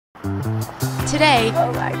Today,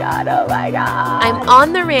 oh my God, I'm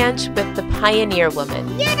on the ranch with the Pioneer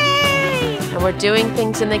Woman. Yay! And we're doing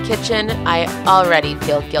things in the kitchen I already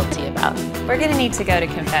feel guilty about. We're gonna need to go to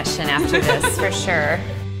confession after this, for sure.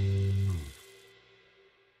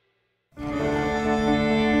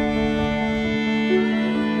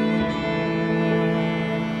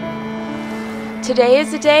 Today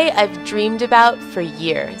is a day I've dreamed about for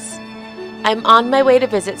years. I'm on my way to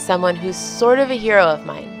visit someone who's sort of a hero of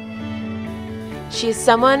mine. She is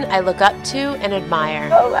someone I look up to and admire.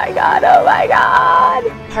 Oh my God, oh my God!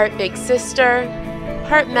 Part big sister,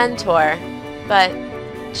 part mentor, but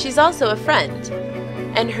she's also a friend.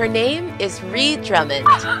 And her name is Ree Drummond.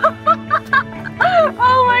 Oh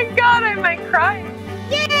my God, I might cry.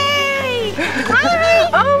 Yay! Hi!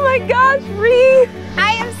 Oh my gosh, Ree!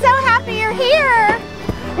 I am so happy you're here.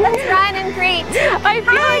 Let's run and greet. I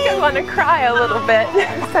feel like I want to cry a little bit.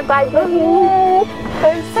 I'm so glad you're here.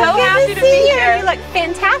 I'm so happy to be here. You look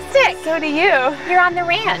fantastic. So do you. You're on the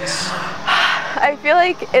ranch. I feel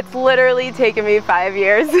like it's literally taken me 5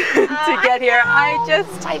 years to get here.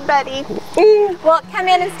 Hi, buddy. Well, come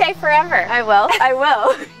in and stay forever. I will.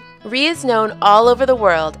 Ree is known all over the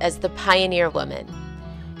world as the Pioneer Woman.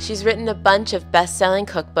 She's written a bunch of best-selling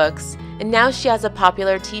cookbooks, and now she has a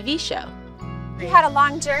popular TV show. You had a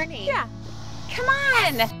long journey. Yeah. Come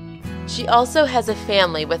on. She also has a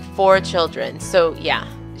family with 4 children, so yeah,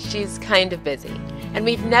 she's kind of busy. And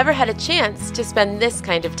we've never had a chance to spend this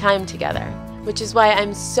kind of time together, which is why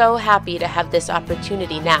I'm so happy to have this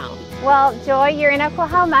opportunity now. Well, Joy, you're in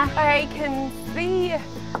Oklahoma. I can see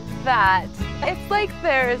that. It's like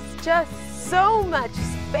there's just so much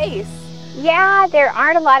space. Yeah, there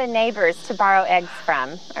aren't a lot of neighbors to borrow eggs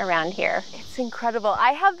from around here. It's incredible.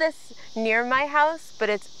 I have this near my house, but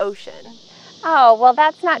it's ocean. Oh, well,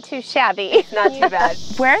 that's not too shabby. It's not too bad.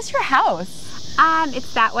 Where's your house?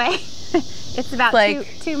 It's that way. It's about like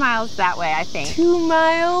 2 miles that way, I think. 2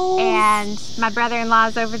 miles? And my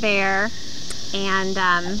brother-in-law's over there. And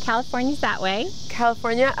California's that way.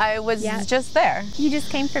 California? I was just there. You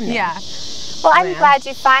just came from there? Yeah. Well, I'm glad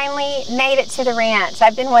you finally made it to the ranch.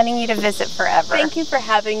 I've been wanting you to visit forever. Thank you for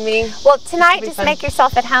having me. Well, tonight just make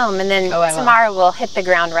yourself at home, and then tomorrow we'll hit the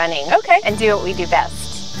ground running. Okay. And do what we do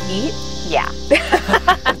best. Eat? Yeah.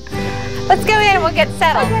 Let's go in and we'll get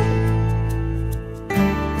settled. Okay.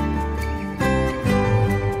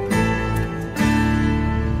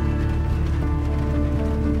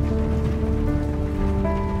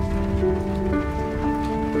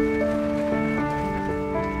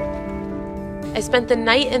 I spent the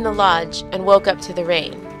night in the lodge and woke up to the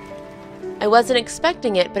rain. I wasn't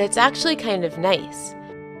expecting it, but it's actually kind of nice.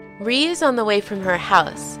 Ree is on the way from her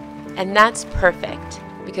house, and that's perfect,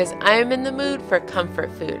 because I'm in the mood for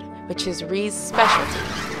comfort food, which is Ree's specialty.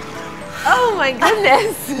 Oh my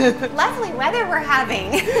goodness! Lovely weather we're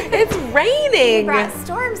having. It's raining! You brought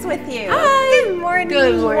storms with you. Hi! Good morning.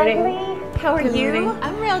 Good morning. Lovely. How are you?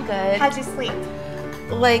 I'm real good. How'd you sleep?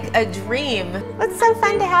 Like a dream. Well, it's so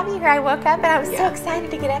fun to have you here. I woke up and I was so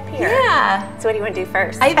excited to get up here. Yeah. So what do you want to do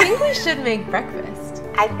first? I think we should make breakfast.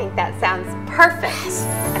 I think that sounds perfect.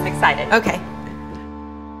 I'm excited. Okay.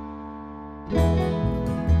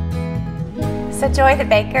 So Joy the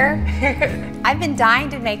baker, I've been dying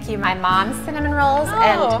to make you my mom's cinnamon rolls,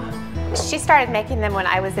 and she started making them when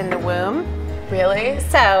I was in the womb. Really?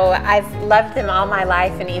 So I've loved them all my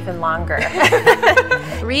life and even longer.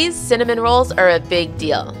 Ree's cinnamon rolls are a big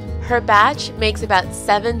deal. Her batch makes about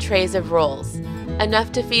 7 trays of rolls,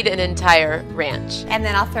 enough to feed an entire ranch. And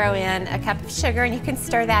then I'll throw in a cup of sugar and you can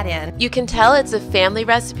stir that in. You can tell it's a family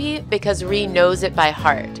recipe because Ree knows it by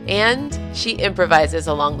heart, and she improvises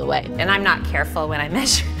along the way. And I'm not careful when I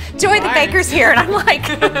measure. Joy the baker's here and I'm like...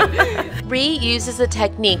 Ree uses a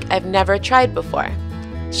technique I've never tried before.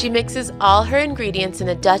 She mixes all her ingredients in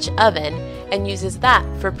a Dutch oven and uses that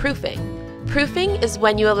for proofing. Proofing is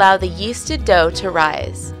when you allow the yeasted dough to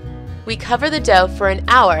rise. We cover the dough for an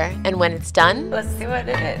hour, and when it's done, let's see what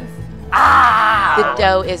it is. The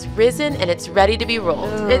dough is risen and it's ready to be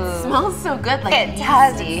rolled. Ooh. It smells so good, like it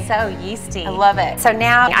does. It's so yeasty. I love it. So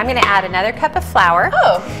now I'm going to add another cup of flour,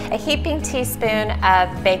 a heaping teaspoon of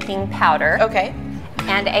baking powder,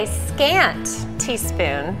 and a scant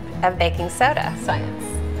teaspoon of baking soda. Science.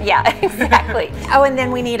 Yeah, exactly. Oh, and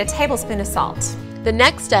then we need a tablespoon of salt. The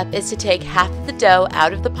next step is to take half of the dough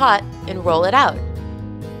out of the pot and roll it out.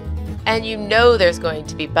 And you know there's going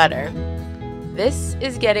to be butter. This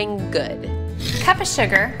is getting good. Cup of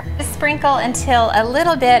sugar. Sprinkle until a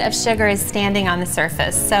little bit of sugar is standing on the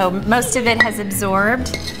surface. So most of it has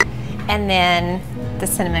absorbed, and then the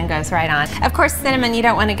cinnamon goes right on. Of course, cinnamon, you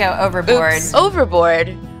don't want to go overboard. Oops,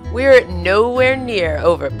 overboard? We're nowhere near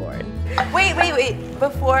overboard. Wait.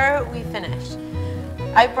 Before we finish,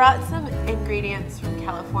 I brought some ingredients from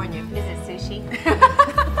California. Is it sushi?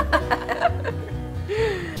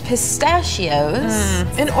 Pistachios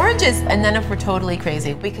and oranges. And then if we're totally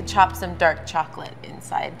crazy, we could chop some dark chocolate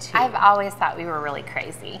inside too. I've always thought we were really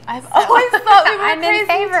crazy. I've always thought we were I'm crazy in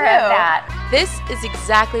favor too. of that. This is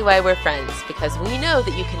exactly why we're friends, because we know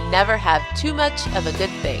that you can never have too much of a good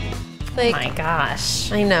thing. Like, Oh my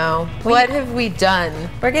gosh. I know. What have we done?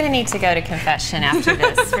 We're gonna need to go to confession after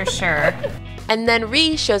this for sure. And then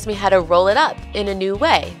Ree shows me how to roll it up in a new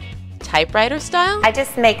way. Typewriter style? I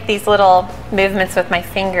just make these little movements with my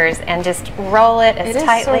fingers and just roll it as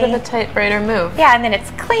tightly. It is sort of a typewriter move. Yeah, and then it's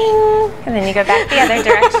cling, and then you go back the other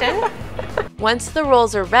direction. Once the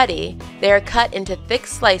rolls are ready, they are cut into thick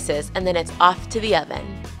slices and then it's off to the oven.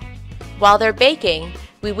 While they're baking,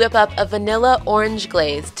 we whip up a vanilla orange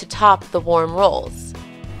glaze to top the warm rolls.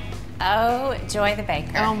 Oh, Joy the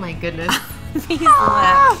Baker. Oh my goodness. These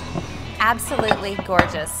lips. Absolutely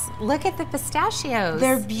gorgeous. Look at the pistachios.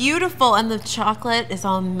 They're beautiful and the chocolate is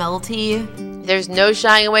all melty. There's no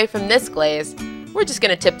shying away from this glaze. We're just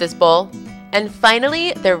gonna tip this bowl. And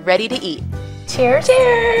finally, they're ready to eat. Cheers.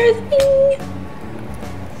 Cheers!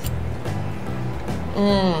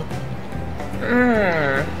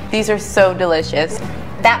 These are so delicious.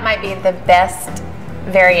 That might be the best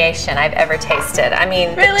variation I've ever tasted. I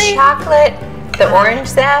mean, Really? the chocolate, the orange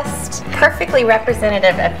zest, perfectly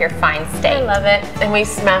representative of your fine steak. I love it. And we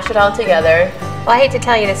smash it all together. Well, I hate to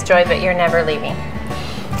tell you this, Joy, but you're never leaving.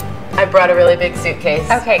 I brought a really big suitcase.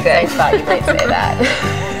 Okay, good. I thought you might say that.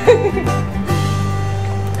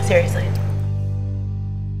 Seriously.